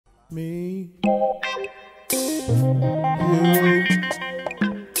Me, you,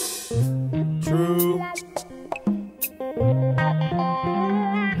 true.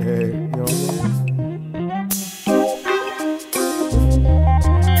 Hey, you know what I mean?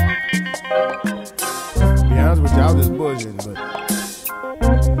 Be honest with you, I was just bullshitting, but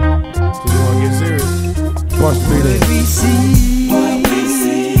if you wanna get serious, watch the video. What we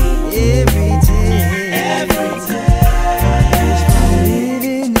see every day.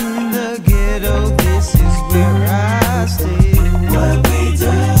 Living in the ghetto, this is where I stay. What we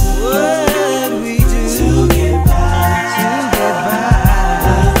do to get by,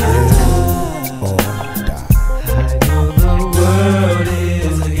 Or die. I know the world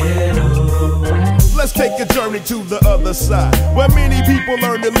is a ghetto. Let's take a journey to the other side, where many people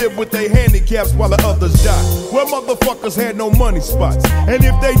learn to live with their handicaps while the others die. Where motherfuckers had no money spots, and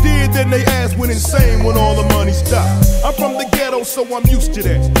if they did, then they ass went insane when all the money stopped. I'm from the ghetto, so I'm used to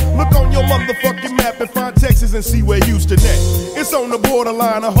that. Look on your motherfucking map and find Texas and see where Houston at. It's on the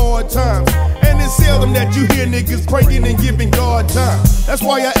borderline of hard times, and it's seldom that you hear niggas praying and giving God time. That's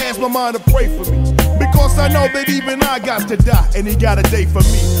why I ask my mind to pray for me, because I know that even I got to die, and he got a day for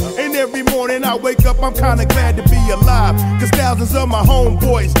me. And every morning I wake up, I'm kinda glad to be alive, cause thousands of my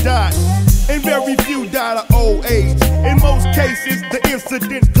homeboys died, and very few died of old age. In most cases, the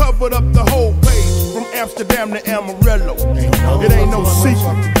incident covered up the whole page, from Amsterdam to Amarillo. It ain't no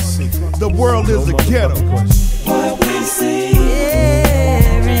secret, the world is a ghetto. What we see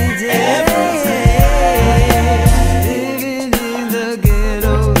every day. Living in the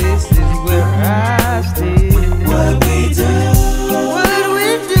ghetto, this is where I stay. What we do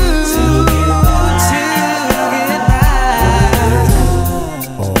to get by.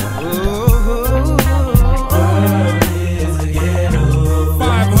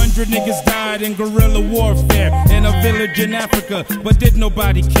 500 niggas died in guerrilla warfare in a village in Africa, but did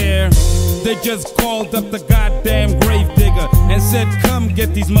nobody care? They just called up the goddamn grave digger and said, come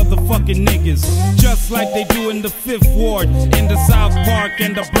get these motherfucking niggas. Just like they do in the 5th Ward, in the South Park,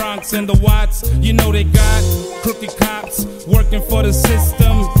 and the Bronx, and the Watts. You know they got crooked cops working for the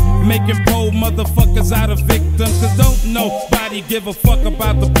system, making poor motherfuckers out of victims. Cause don't nobody give a fuck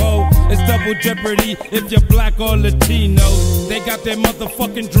about the poor. It's double jeopardy if you're black or Latino. They got their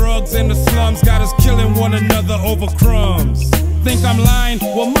motherfucking drugs in the slums, got us killing one another over crumbs. Think I'm lying?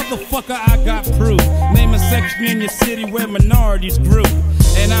 Well, motherfucker, I got proof. Name a section in your city where minorities grew,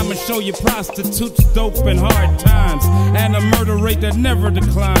 and I'ma show you prostitutes, dope, and hard times, and a murder rate that never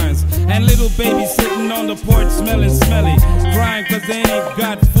declines, and little babies sitting on the porch smelling smelly, crying cause they ain't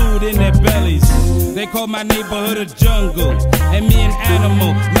got food in their bellies. They call my neighborhood a jungle, and me an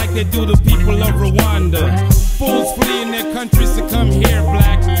animal, like they do the people of Rwanda. Fools fleeing their countries to come here,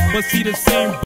 black, but see the same